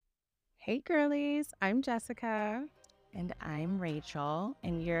Hey girlies, I'm Jessica. And I'm Rachel,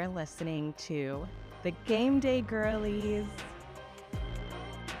 and you're listening to the Gameday Girlies.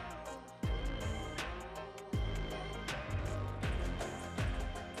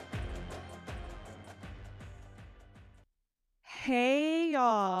 Hey,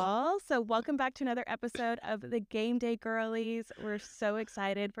 y'all. So, welcome back to another episode of the Gameday Girlies. We're so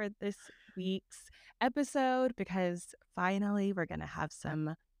excited for this week's episode because finally we're going to have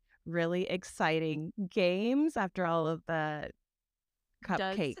some really exciting games after all of the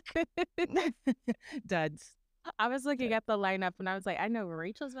Duds. cupcake duds. I was looking at the lineup and I was like, I know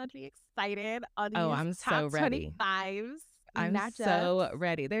Rachel's about to be excited on Oh, these I'm so top ready. 25s I'm matchups. so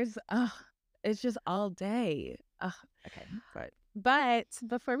ready. It's just all day. Okay, But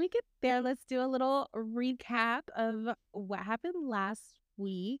before we get there, let's do a little recap of what happened last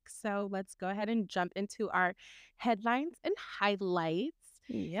week. So let's go ahead and jump into our headlines and highlights.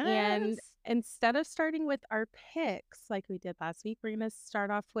 And yes, instead of starting with our picks like we did last week, we're going to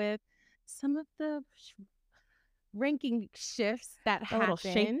start off with some of the ranking shifts that a little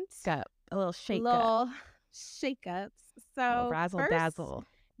shake happened, up, a little shake up, little shakeups. a little So, razzle first dazzle.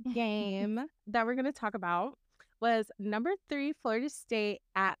 game that we're going to talk about was number 3, Florida State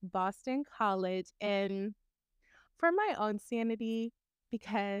at Boston College. And for my own sanity,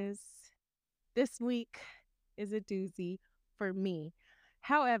 because this week is a doozy for me.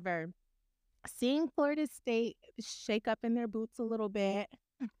 However, seeing Florida State shake up in their boots a little bit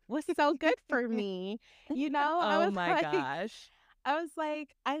was so good for me. Oh my gosh. I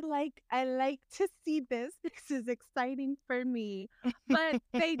like to see this. This is exciting for me. But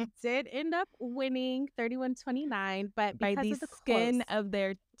they did end up winning 31-29, but By because the of the close, skin of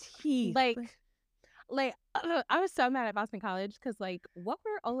their teeth. like I was so mad at Boston College because what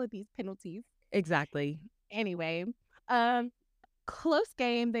were all of these penalties? Exactly. Anyway, um close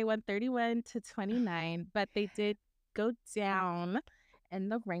game. They won 31-29, but they did go down in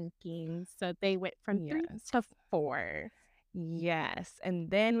the rankings. So they went from 3 Yes. to 4. Yes. And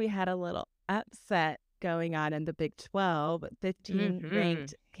then we had a little upset going on in the Big 12. 15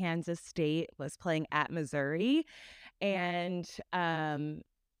 ranked Kansas State was playing at Missouri. And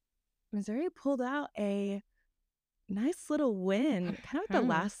Missouri pulled out a nice little win, kind of at the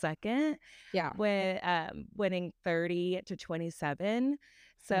last second, Yeah. with winning 30-27.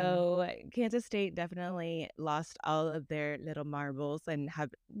 So Kansas State definitely lost all of their little marbles and have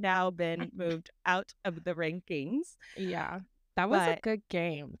now been moved out of the rankings. Yeah. That was a But good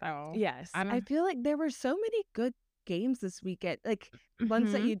game, though. yes, I I don't. feel like there were so many good games this weekend. Like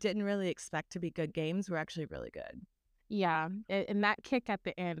ones that Mhm. you didn't really expect to be good games were actually really good. Yeah. And that kick at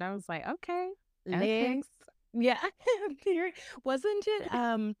the end, I was like, okay, Okay. legs. Yeah. Wasn't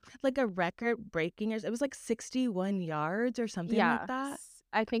it like a record breaking, it was like 61 yards or something like Yeah. that?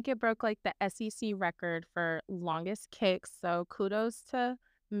 I think it broke like the SEC record for longest kicks. So kudos to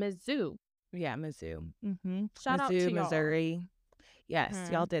Mizzou. Yeah, Mizzou. Mm-hmm. Shout out Mizzou, to y'all. Missouri. Yes,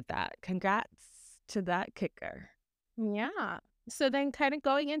 y'all Mhm. did that. Congrats to that kicker. Yeah. So then kind of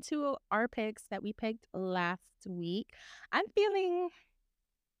going into our picks that we picked last week, I'm feeling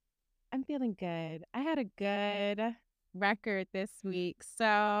I'm feeling good. I had a good record this week.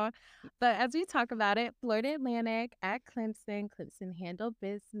 So, but as we talk about it, Florida Atlantic at Clemson. Clemson handled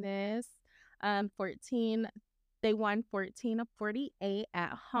business. 14, they won 14-48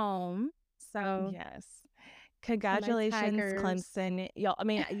 at home. So, Yes. to my Congratulations, Tigers. Clemson.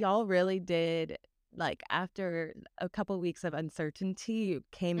 Y'all really did, like, after a couple weeks of uncertainty, you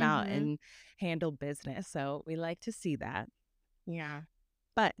came out Mm-hmm. and handled business. So we like to see that. Yeah.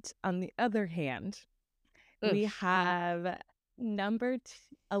 But on the other hand, we Oof. have number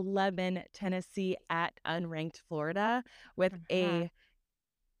 11 Tennessee at unranked Florida with Uh-huh. a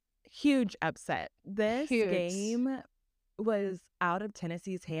huge upset. This Huge. game was out of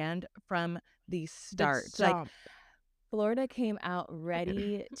Tennessee's hand from the The start. Like jump. Florida came out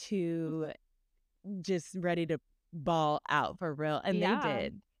ready to ball out for real, and they Yeah.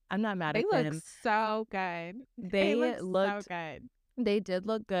 did. I'm not mad They at look them. so good. They They look so looked good. They did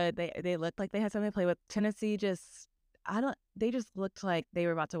look good. They looked like they had something to play with. Tennessee just I don't they just looked like they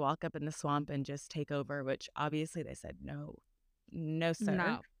were about to walk up in the swamp and just take over, which obviously they said no. No, sir.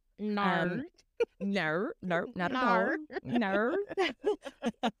 No. Nar. Um no, no, not at all. Nar.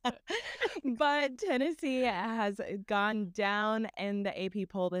 No. But Tennessee has gone down in the AP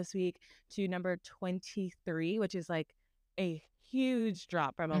poll this week to number 23, which is like a huge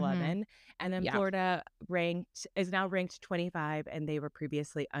drop from Mm-hmm. 11. And then Yeah. Florida is now ranked 25, and they were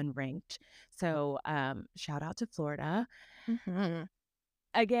previously unranked. So shout out to Florida. Mm-hmm.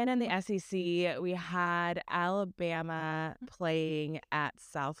 Again, in the SEC, we had Alabama playing at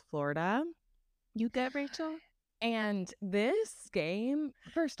South Florida. You good, Rachel? And this game,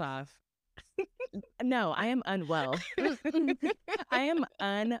 first off, no, I am unwell. I am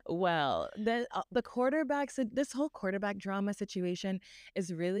unwell. The quarterbacks, this whole quarterback drama situation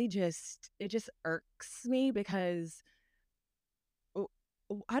is really it just irks me because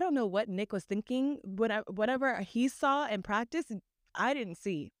I don't know what Nick was thinking. Whatever he saw in practice, I didn't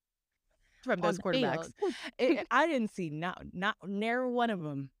see from On those the quarterbacks. field. I didn't see not near one of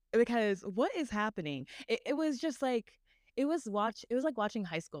them because what is happening? It was just like it was like watching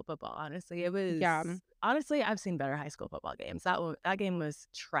high school football. Honestly, it was Yeah. honestly I've seen better high school football games. That game was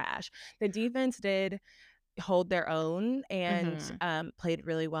trash. The defense did hold their own and played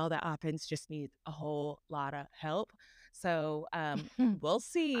really well. That offense just needs a whole lot of help. So we'll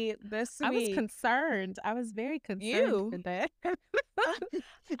see this I was week. concerned. I was very concerned for You that. you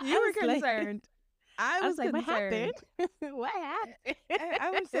I were was like, concerned. I I was was like, what happened? concerned. What happened?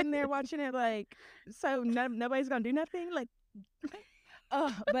 I'm sitting there watching it like, so nobody's gonna do nothing. Like,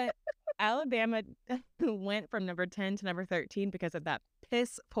 oh, but Alabama went from number 10 to number 13 because of that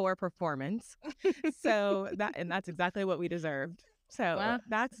piss poor performance. So that's exactly what we deserved. So Well,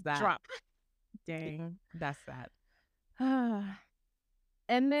 that's that. drop. Dang. That's that.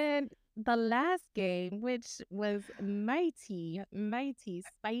 And then the last game, which was mighty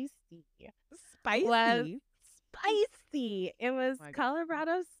spicy, was Spicy. spicy. It was Oh my God.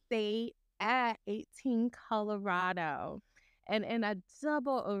 Colorado State at 18 Colorado. And in a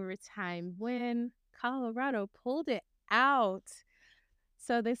double overtime win, Colorado pulled it out.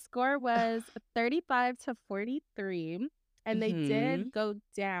 So the score was 35 to 43. And they Mm-hmm. did go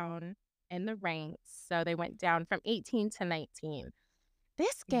down in the ranks. So they went down from 18 to 19.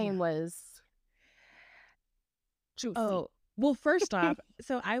 This Yeah. game was juicy. Oh, well, first off,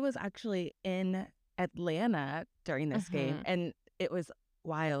 so I was actually in Atlanta during this game, Mhm. and it was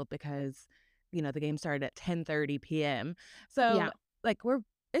wild because, the game started at 10:30 p.m. So, Yeah. like,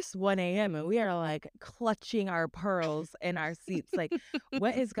 it's 1 a.m. and we are like clutching our pearls in our seats. Like,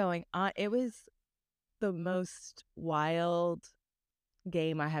 what is going on? It was the most wild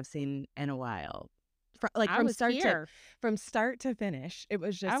game I have seen in a while. Like I was here. from start to finish. It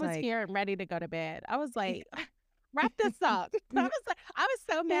was I just was like, here and ready to go to bed. I was like, wrap this up. I was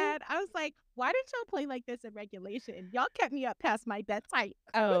so mad. I was like, why didn't y'all play like this in regulation? Y'all kept me up past my bedtime.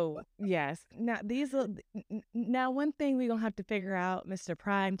 Oh, yes. Now one thing we're gonna have to figure out, Mr.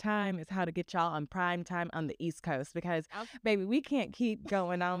 Prime Time, is how to get y'all on prime time on the East Coast because baby, we can't keep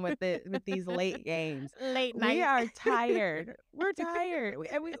going on with these late games. Late We night. are tired. We're tired.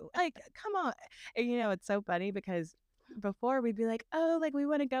 We like, come on. And it's so funny because before we'd be like, oh, like we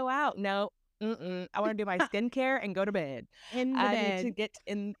want to go out. No, I want to do my skincare and go to bed. In the I need to bed. get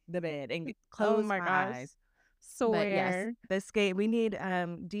in the bed and Oh close my my gosh. eyes. But yes, Swear. this game we need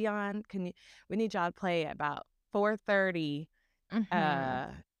Dion, we need y'all to play about 4:30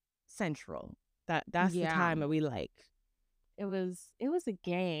 Mhm. Central. That's the Yeah. time that we like. It was a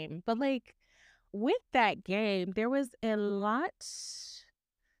game. But like with that game, there was a lot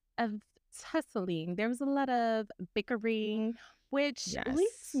of tussling. There was a lot of bickering, which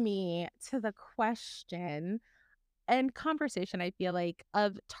leads Yes. me to the question and conversation, I feel like,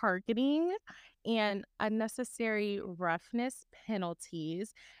 of targeting and unnecessary roughness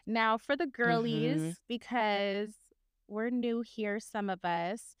penalties. Now, for the Mhm. girlies, because we're new here, some of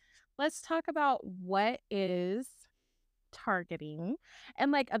us, let's talk about what is targeting.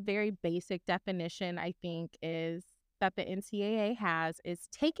 And like a very basic definition, I think, is that the NCAA has is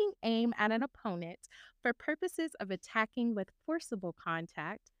taking aim at an opponent for purposes of attacking with forcible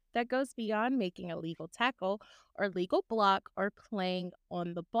contact that goes beyond making a legal tackle or legal block or playing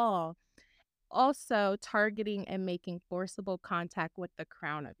on the ball. Also, targeting and making forcible contact with the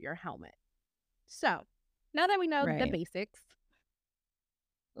crown of your helmet. So, now that we know the Right. basics,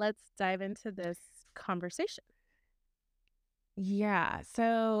 let's dive into this conversation. Yeah.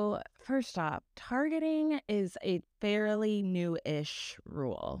 So, first off, targeting is a fairly new-ish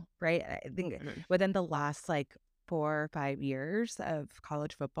rule, right? I think Mhm. within the last like 4 or 5 years of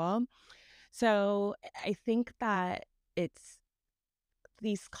college football. So, I think that it's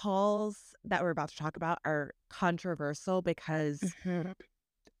these calls that we're about to talk about are controversial because Mhm.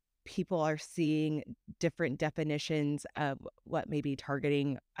 people are seeing different definitions of what may be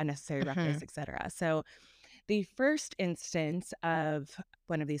targeting, unnecessary roughness, Mhm. etc. So, the first instance of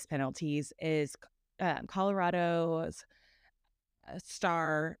one of these penalties is Colorado's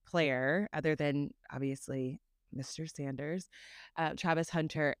star player, other than obviously Mr. Sanders, Travis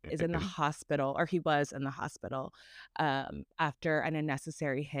Hunter, is in the hospital, or he was in the hospital, after an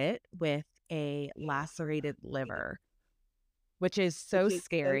unnecessary hit with a lacerated liver, which is so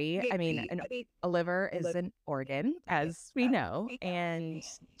scary. I mean, a liver is an organ, as we know, and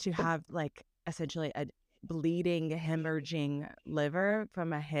to have like essentially a bleeding, hemorrhaging liver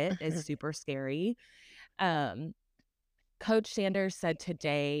from a hit is super scary. Um, Coach Sanders said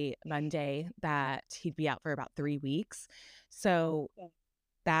today, Monday, that he'd be out for about 3 weeks. So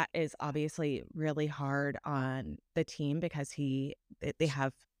that is obviously really hard on the team because they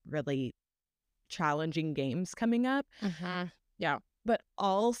have really challenging games coming up. Yeah. But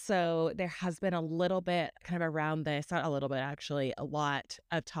also there has been a little bit kind of around this, not a little bit, actually, a lot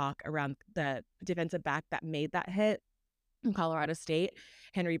of talk around the defensive back that made that hit in Colorado State,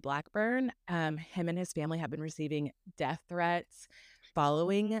 Henry Blackburn. Him and his family have been receiving death threats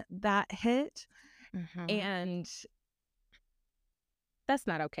following that hit. And That's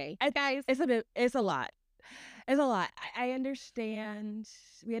not okay. Guys. It's a lot. It's a lot. I understand.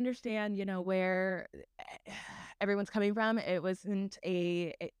 We understand, where everyone's coming from. It was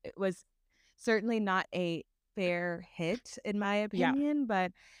certainly not a fair hit, in my Yeah. opinion,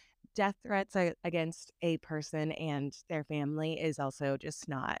 but death threats against a person and their family is also just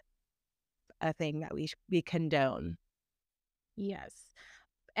not a thing that we condone. Yes.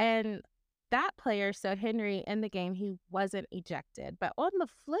 And that player, so Henry, in the game, he wasn't ejected. But on the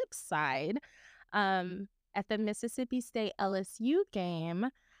flip side, at the Mississippi State LSU game,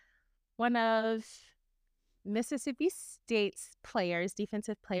 one of Mississippi State's players,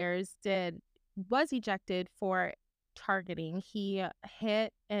 defensive players, was ejected for targeting. He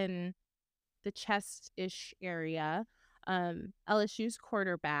hit in the chest-ish area, LSU's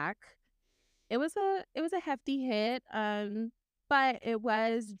quarterback. It was a hefty hit, but it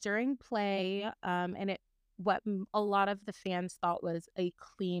was during play, and a lot of the fans thought was a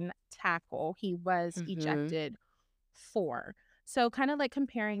clean tackle. He was ejected for. So kind of like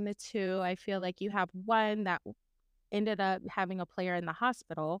comparing the two, I feel like you have one that ended up having a player in the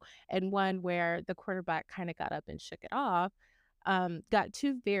hospital and one where the quarterback kind of got up and shook it off. Got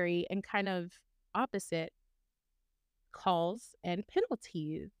two very and kind of opposite calls and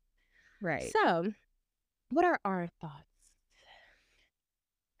penalties. Right. So, what are our thoughts?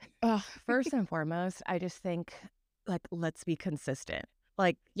 First and foremost, I just think, like, let's be consistent.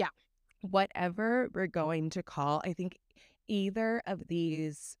 Like, Yeah. whatever we're going to call, I think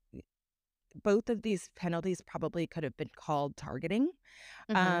both of these penalties probably could have been called targeting.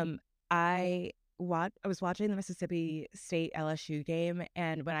 Mhm. I was watching the Mississippi State LSU game,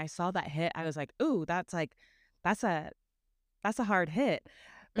 and when I saw that hit, I was like, "Ooh, that's a that's a hard hit."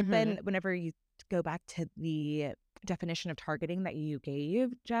 But then Mhm. whenever you go back to the definition of targeting that you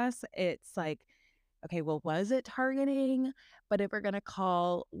gave, Jess, it's like, okay, well, was it targeting? But if we're gonna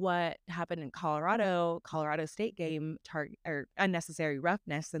call what happened in Colorado State game target or unnecessary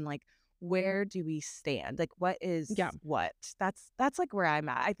roughness, then like where do we stand? Like what Yeah. is what? That's like where I'm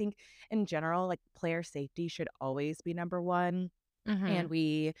at. I think in general, like player safety should always be number one. And Mhm.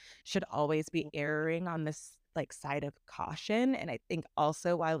 we should always be erring on this like side of caution. And I think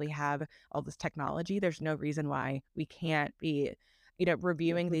also while we have all this technology, there's no reason why we can't be,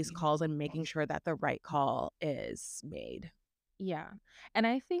 reviewing these calls and making sure that the right call is made. Yeah. And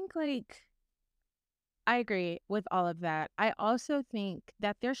I think like I agree with all of that. I also think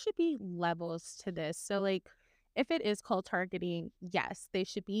that there should be levels to this. So like if it is called targeting, yes, they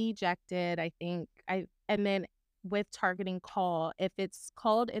should be ejected. I think I and then with targeting call, if it's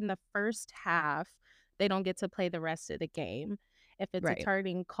called in the first half, they don't get to play the rest of the game. If it's a Right.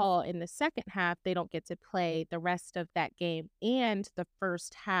 targeting call in the second half, they don't get to play the rest of that game and the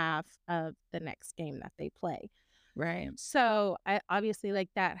first half of the next game that they play. Right. So, I obviously, like,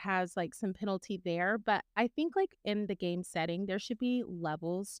 that has, like, some penalty there, but I think, like, in the game setting, there should be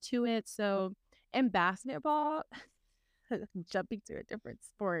levels to it. So, in basketball, jumping to a different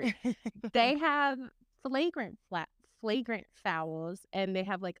sport, they have flagrant fouls, and they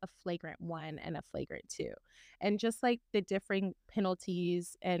have, like, a flagrant 1 and a flagrant 2. And just, like, the differing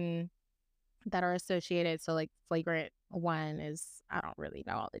penalties and that are associated. So, like, flagrant 1 is I don't really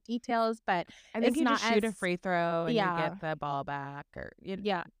know all the details, but I think it's you not just shoot as a free throw and you yeah. get the ball back or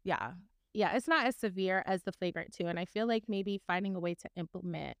Yeah. yeah. Yeah, it's not as severe as the flagrant 2, and I feel like maybe finding a way to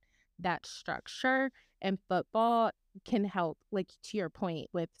implement that structure in football can help, like, to your point,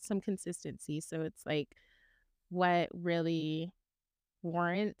 with some consistency, so it's like, what really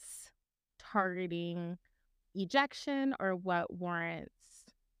warrants targeting ejection or what warrants,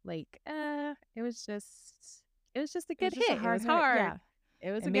 like, it was just a It was good just a hit, it hard was hit. hard. Yeah.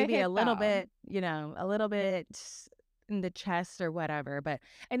 It was a and good maybe hit a little though. bit, a little bit in the chest or whatever. But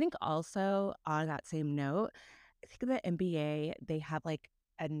I think also on that same note, I think the NBA, they have like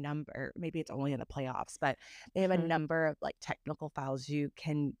a number, maybe it's only in the playoffs, but they have a Mhm. number of like technical fouls you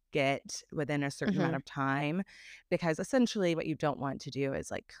can get within a certain amount Mhm. of time, because essentially what you don't want to do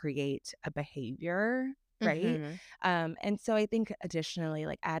is like create a behavior, right? Mhm. And so I think additionally,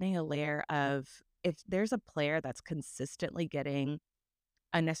 like adding a layer of, if there's a player that's consistently getting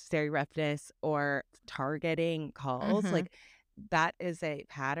unnecessary roughness or targeting calls, Mhm. like that is a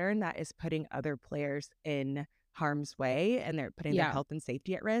pattern that is putting other players in harm's way, and they're putting their Yeah. health and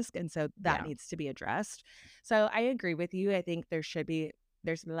safety at risk. And so that Yeah. needs to be addressed. So I agree with you. I think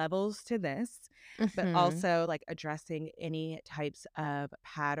there's levels to this, but Mhm. also like addressing any types of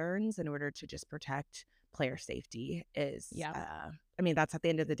patterns in order to just protect player safety is, Yeah. I mean, that's at the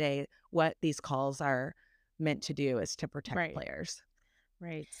end of the day what these calls are meant to do, is to protect Right. players.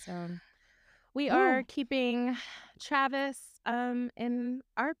 Right. So we are Ooh, keeping Travis in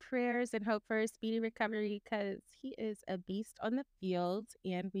our prayers and hope for a speedy recovery because he is a beast on the field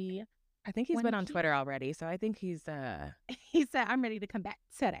and we I think he's want been to on keep Twitter already, so I think he's he said I'm ready to come back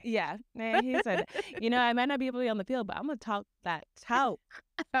today. yeah, he said, I might not be able to be on the field, but I'm gonna talk that talk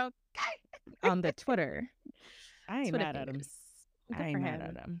Okay. on the Twitter. I ain't Twitter mad at him. fingers. I Good ain't for mad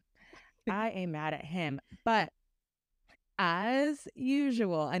at him. him. I ain't mad at him. But as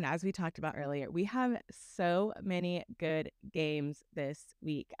usual, and as we talked about earlier, we have so many good games this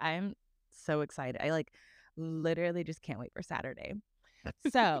week. I'm so excited. I like literally just can't wait for Saturday.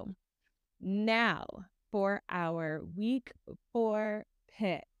 So now for our week 4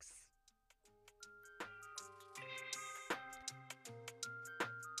 picks.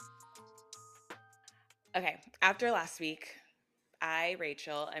 Okay, after last week,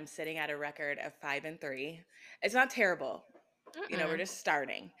 Rachel, I'm sitting at a record of 5-3. It's not terrible. We're Mm-mm. just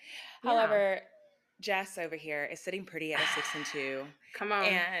starting. Yeah. However, Jess over here is sitting pretty at a 6-2. Come on.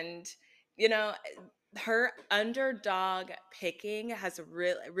 And, you know, her underdog picking has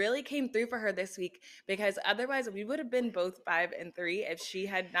really came through for her this week, because otherwise we would have been both 5-3 if she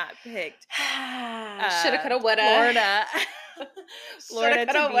had not picked Shoulda, coulda, woulda. Florida Shoulda, Florida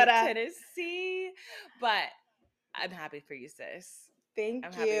to coulda, beat woulda. Tennessee. But I'm happy for you, sis. I'm Thank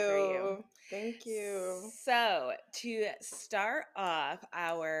happy for you. you. Thank you. So to start off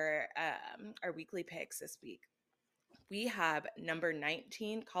our weekly picks this week, we have number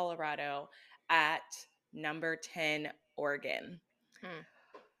 19 Colorado at number 10 Oregon.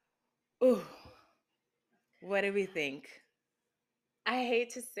 Hmm. Ooh, what do we think? I hate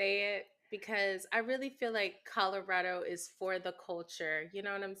to say it because I really feel like Colorado is for the culture. You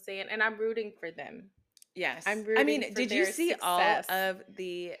know what I'm saying? And I'm rooting for them. I'm Yes. I rooting mean, for did you their see all success. of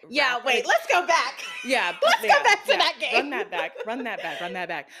the Yeah, rap? wait, Like, let's go back. yeah, Let's go yeah, back to yeah. that Run game. that back. Run that back. Run that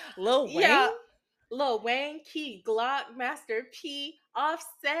back. Lil Wayne, Yeah. Lil Wayne, Key, Glock, Master P,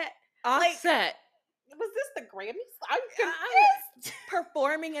 Offset. Like, Offset, was this the Grammys? I'm I'm confused.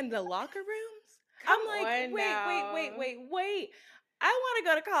 performing in the locker rooms. I'm Come like, on now. wait. I want to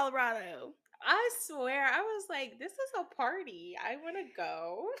go to Colorado. I swear, I was like, this is a party. I want to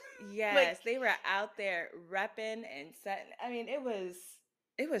go. Like, Yes, they were out there repping and setting. I mean, it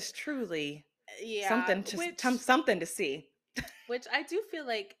was truly yeah, something to see. which I do feel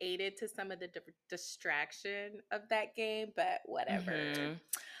like aided to some of the distraction of that game, but whatever. Hmm.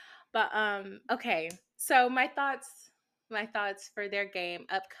 But okay. So my thoughts for their game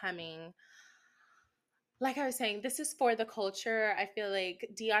upcoming. Like I was saying, this is for the culture. I feel like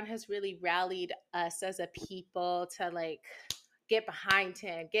Dion has really rallied us as a people to like get behind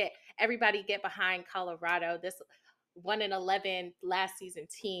him, get behind Colorado. This 1-11 last season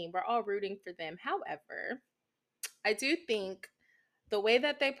team. We're all rooting for them. However, I do think the way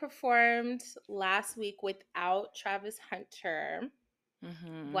that they performed last week without Travis Hunter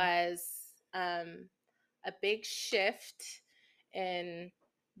Hmm. was a big shift in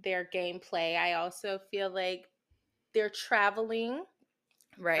their gameplay. I also feel like they're traveling.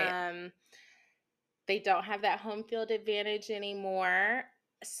 Right. Um, they don't have that home field advantage anymore.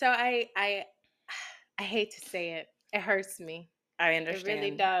 So I hate to say it. It hurts me. I It really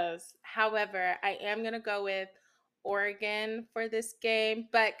understand. does. However, I am gonna go with Oregon for this game.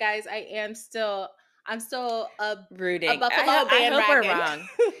 But guys, I'm still a Rooting. Buffalo I hope we're bandwagon. wrong.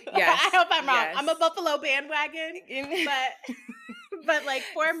 I Yes. hope I'm wrong. Yes. I'm a Buffalo bandwagon. But but like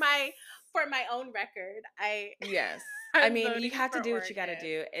for my own record, Yes. I I'm mean, you voting have to for do what you got to Oregon.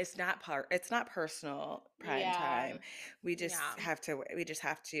 do. It's not personal prime Yeah. time. We Yeah. just have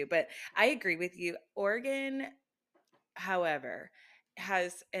to. But I agree with you. Oregon, however,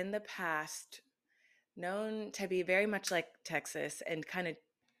 has in the past known to be very much like Texas and kind of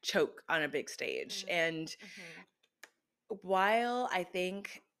choke on a big stage. And Mm-hmm. while I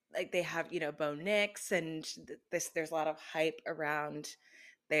think like they have, Bo Nix and there's a lot of hype around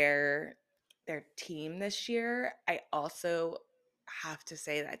their team this year, I also have to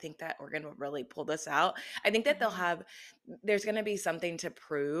say that I think that Oregon will really pull this out. I think that Mm-hmm. there's going to be something to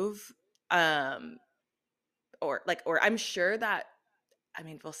prove, um or I'm sure that, I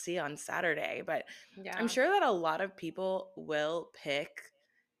mean, we'll see on Saturday, but I'm Yeah. sure that a lot of people will pick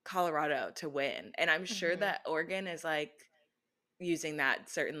Colorado to win. And I'm sure Mm-hmm. that Oregon is like using that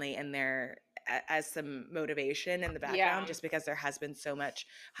certainly in their as some motivation in the background, Yeah. just because there has been so much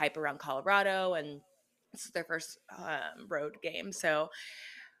hype around Colorado and this is their first road game. So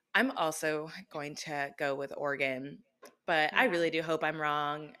I'm also going to go with Oregon, but I Yeah. really do hope I'm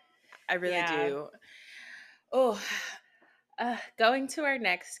wrong. I really Yeah. do. Oh, Going to our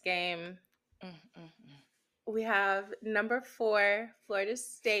next game, mm, mm, mm. we have number 4, Florida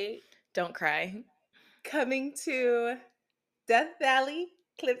State, Don't cry. coming to Death Valley,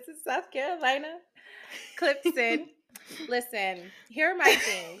 Clemson, South Carolina. Clemson. Listen, here are my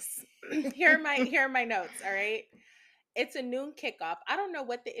things. Here are my notes, all right? It's a noon kickoff. I don't know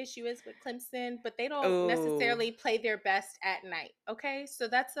what the issue is with Clemson, but they don't Oh, necessarily play their best at night. Okay? So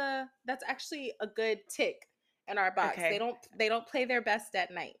that's actually a good tick in our box. They okay. don't play their best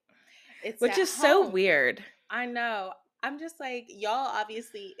at night. It's Which at is so home. weird. I know. I'm just like, y'all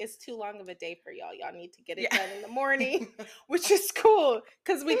obviously it's too long of a day for y'all. Y'all need to get it Yeah. done in the morning, which is cool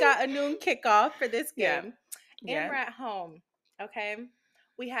because we got a noon kickoff for this Yeah. game. And Yeah. we're at home. Okay.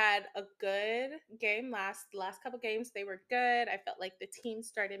 We had a good game last couple games. They were good. I felt like the team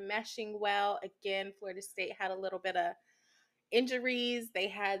started meshing well. Again, Florida State had a little bit of injuries. They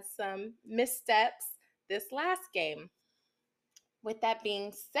had some missteps this last game. With that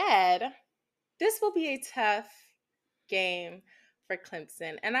being said, this will be a tough game for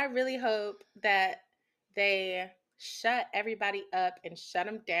Clemson. And I really hope that they shut everybody up and shut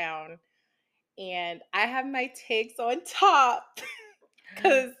them down. And I have my takes on top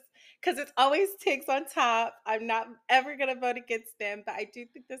because it's always takes on top. I'm not ever gonna vote against them, but I do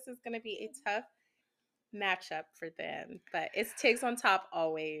think this is gonna be a tough matchup for them. But it's takes on top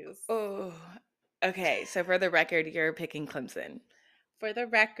always. Oh. Okay, so for the record, you're picking Clemson. For the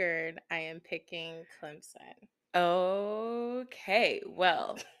record, I am picking Clemson. Okay.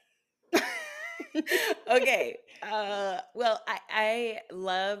 Well. Okay. Well, I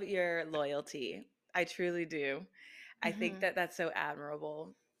love your loyalty. I truly do. I think Mhm. that that's so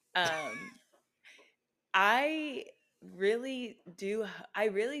admirable. Um I I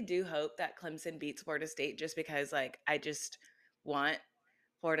really do hope that Clemson beats Florida State, just because like I just want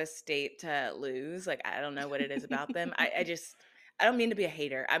Florida State to lose. Like I don't know what it is about them. I don't mean to be a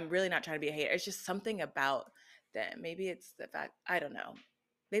hater. I'm really not trying to be a hater. It's just something about them. Maybe it's the fact, I don't know.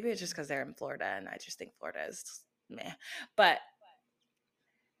 Maybe it's just because they're in Florida and I just think Florida is meh. But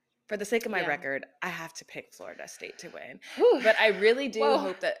for the sake of my Yeah. record, I have to pick Florida State to win. Whew. But I really do Whoa.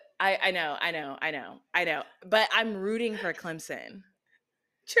 hope that I know. But I'm rooting for Clemson.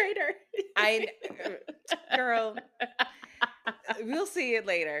 Traitor. I girl, we'll see it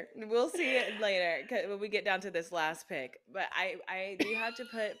later. We'll see it later when we get down to this last pick. But I do have to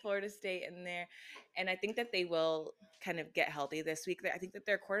put Florida State in there, and I think that they will kind of get healthy this week. I think that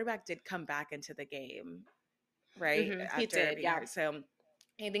their quarterback did come back into the game, right, He after did, being yeah. hurt. So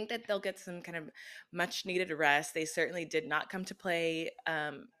I think that they'll get some kind of much needed rest. They certainly did not come to play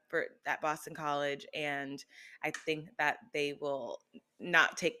for that Boston College, and I think that they will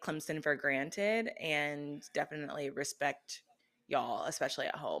not take Clemson for granted and definitely respect y'all, especially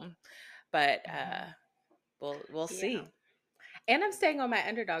at home. But Mhm. we'll Yeah. see. And I'm staying on my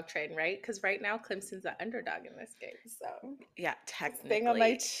underdog train, right? Because right now Clemson's an underdog in this game. So Yeah, staying on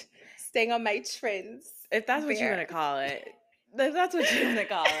my technically, staying on my trends if that's what you want there. to call it, if that's what you want to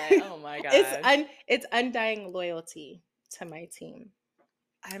call it. Oh my gosh, It's undying loyalty to my team.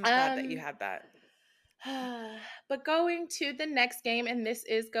 I'm glad that you Um had that. but going to the next game, and this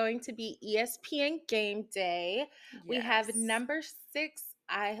is going to be ESPN Game Day. We have Yes. number 6,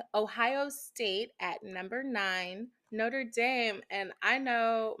 Ohio State at number 9, Notre Dame. And I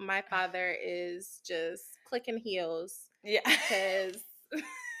know my father is just clicking heels Yeah. because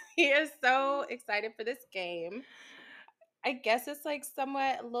he is so excited for this game. I guess it's like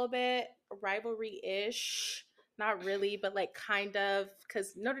somewhat a little bit rivalry ish. Not really, but like kind of,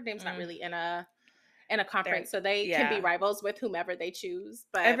 because Notre Dame's not Mm, really in a they're conference, so they can be yeah. rivals with whomever they choose.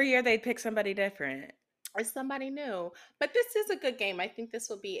 But Every year they'd pick somebody different. it's somebody new. But this is a good game. I think this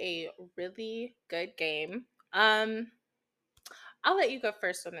will be a really good game. I'll let you go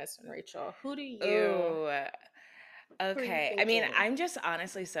first on this one, Rachel. Oh, Who are you okay. I mean, thinking? I'm just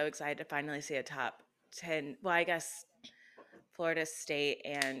honestly so excited to finally see a top 10. Well, I guess Florida State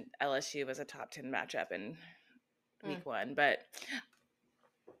and LSU was a top 10 matchup in Mm, week 1, but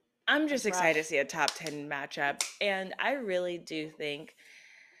I'm just that's excited to rough. see a top 10 matchup. And I really do think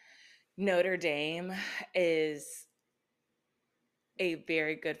Notre Dame is a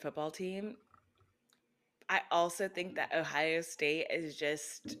very good football team. I also think that Ohio State is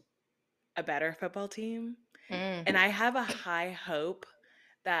just a better football team. Mm, And I have a high hope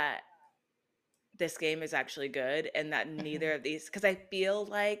that this game is actually good and that neither mhm, of these, because I feel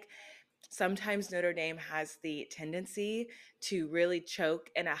like sometimes Notre Dame has the tendency to really choke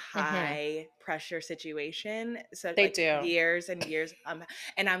in a mhm. high pressure situation. So They like do. years and years.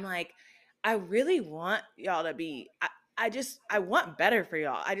 And I'm like, I really want y'all to be. I want better for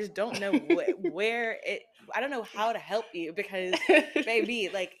y'all. I just don't know where it. I don't know how to help you because, baby,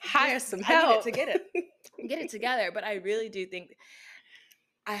 like Hire just some I need it help. to get it together. But I really do think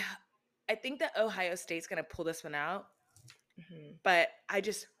I I think that Ohio State's gonna pull this one out. Mhm. But I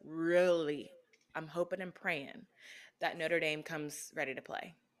just really, I'm hoping and praying that Notre Dame comes ready to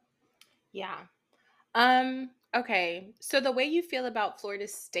play. Yeah. Okay. So the way you feel about Florida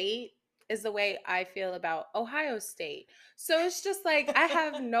State is the way I feel about Ohio State. So it's just like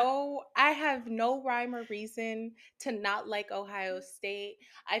I have no rhyme or reason to not like Ohio State.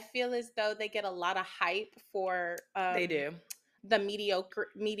 I feel as though they get a lot of hype for They do. the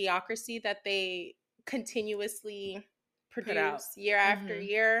mediocrity that they continuously Put out. produce year after Mm-hmm.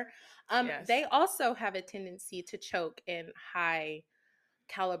 year. They Yes. also have a tendency to choke in high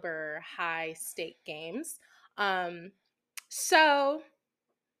caliber, high stake games. Um, so,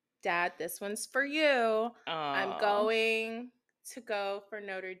 Dad, this one's for you. I'm Oh, going to go for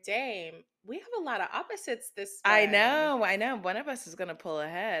Notre Dame. We have a lot of opposites this I one. know. I know. One of us is going to pull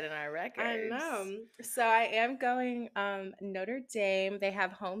ahead in our I records. know. So I am going Notre Dame. They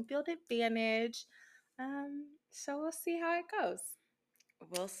have home field advantage. So we'll see how it goes.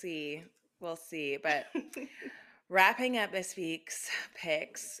 We'll see. We'll see. But wrapping up this week's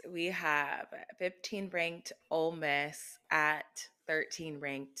picks, we have 15 ranked Ole Miss at 13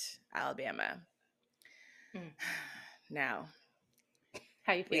 ranked Alabama. Mm, Now,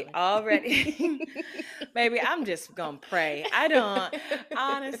 how you we feeling? already, maybe I'm just gonna pray. I don't,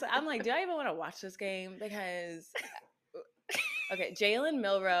 honestly, I'm like, do I even want to watch this game? Because, okay, Jalen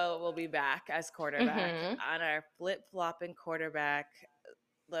Milrow will be back as quarterback hmm on our flip flopping quarterback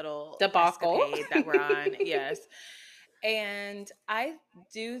little Debacle. escapade that we're on. Yes. And I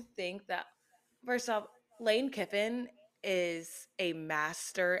do think that, first off, Lane Kiffin is a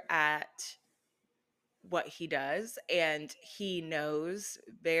master at what he does, and he knows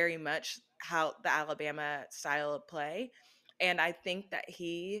very much how the Alabama style of play. And I think that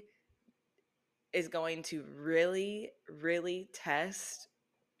he is going to really, really test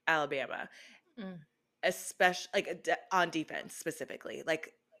Alabama, Mm, especially like on defense specifically.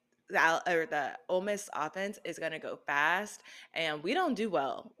 Like the Ole Miss offense is going to go fast, and we don't do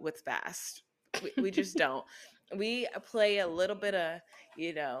well with fast. We just don't. We play a little bit of,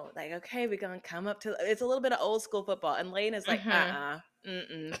 like, okay, we're going to come up to it's a little bit of old school football. And Lane is like, hmm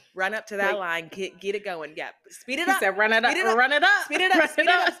run up to that Like line, get it going. Yeah, speed it he up, said, run it speed up, it up, run it up, speed it up, run it speed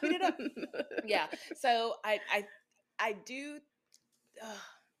it up, up. speed it up. Yeah. So I do. Ugh,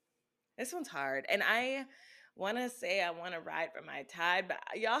 this one's hard, and I want to say I want to ride for my tide, but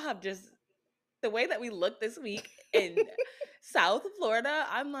y'all have just the way that we look this week in South Florida.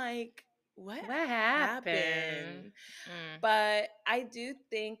 I'm like, what What happened? happened? Mm, But I do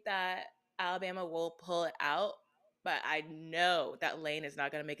think that Alabama will pull it out. But I know that Lane is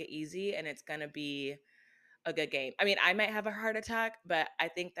not going to make it easy, and it's going to be a good game. I mean, I might have a heart attack, but I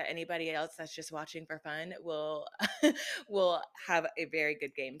think that anybody else that's just watching for fun will will have a very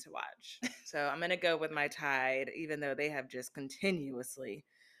good game to watch. So I'm gonna go with my Tide, even though they have just continuously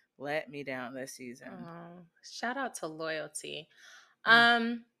let me down this season. oh, shout out to loyalty. Mm.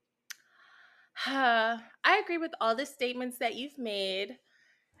 Um, I agree with all the statements that you've made,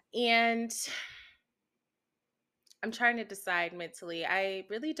 and I'm trying to decide mentally. I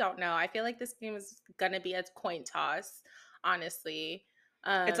really don't know. I feel like this game is gonna be a coin toss, honestly.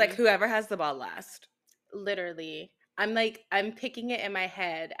 It's like Um, whoever has the ball last. Literally. I'm picking it in my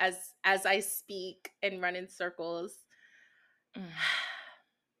head as I speak and run in circles. Mm.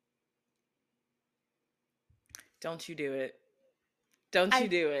 Don't you do it. Don't you I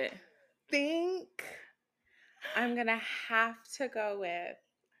do it. think I'm gonna have to go with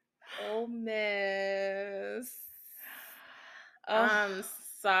Ole Miss. Oh, I'm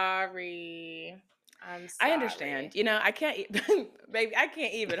sorry. I'm I understand. sorry. You know, I can't, baby, I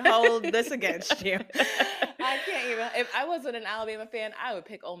can't even hold this against you. I can't even. If I wasn't an Alabama fan, I would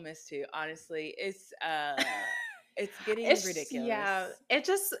pick Ole Miss too. Honestly, it's getting ridiculous.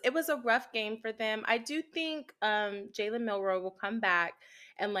 It was a rough game for them. I do think Jalen Milroe will come back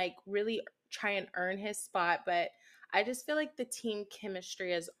and like really try and earn his spot, but I just feel like the team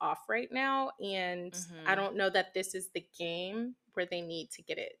chemistry is off right now, and I Hmm. don't know that this is the game where they need to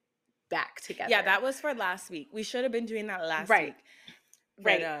get it back Yeah, together. that was for last week. We should have been doing that last Right, week,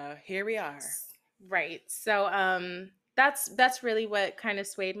 but right. here we are. Right. So that's really what kind of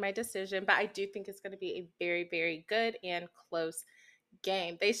swayed my decision, but I do think it's going to be a very very good and close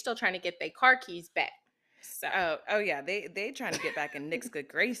game. They still trying to get their car keys back. So, Oh yeah, they trying to get back in Nick's good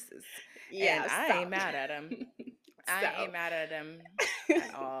graces, and yeah, I so ain't mad at him. I so ain't mad at him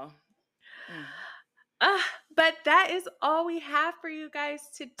at all. Mm. Uh, but that is all we have for you guys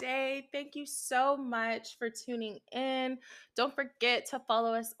today. Thank you so much for tuning in. Don't forget to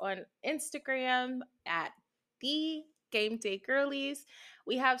follow us on Instagram at the Gameday Girlies.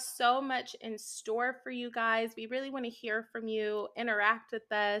 We have so much in store for you guys. We really want to hear from you, interact with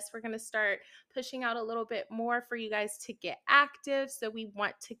us. We're going to start pushing out a little bit more for you guys to get active. So we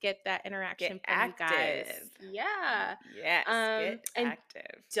want to get that Get interaction from you guys. active. Yeah. Yes, get And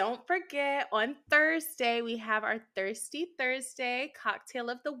active. don't forget, on Thursday, we have our Thirsty Thursday cocktail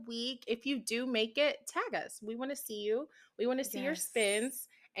of the week. If you do make it, tag us. We want to see you. We want to see your Yes. spins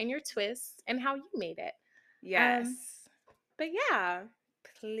and your twists and how you made it. Yes. Um, but yeah.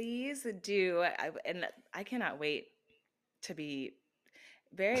 Please do. And I cannot wait to be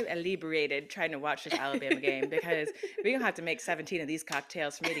very inebriated trying to watch this Alabama game because we're going to have to make 17 of these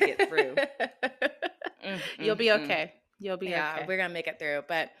cocktails for me to get through. Mm, You'll mm, be mm. okay. You'll be Yeah, okay. we're going to make it through.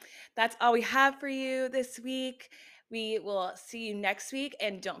 But that's all we have for you this week. We will see you next week.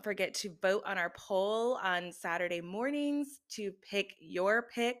 And don't forget to vote on our poll on Saturday mornings to pick your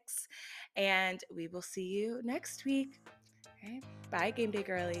picks. And we will see you next week. Okay. Bye, Game Day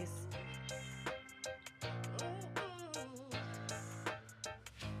Girlies.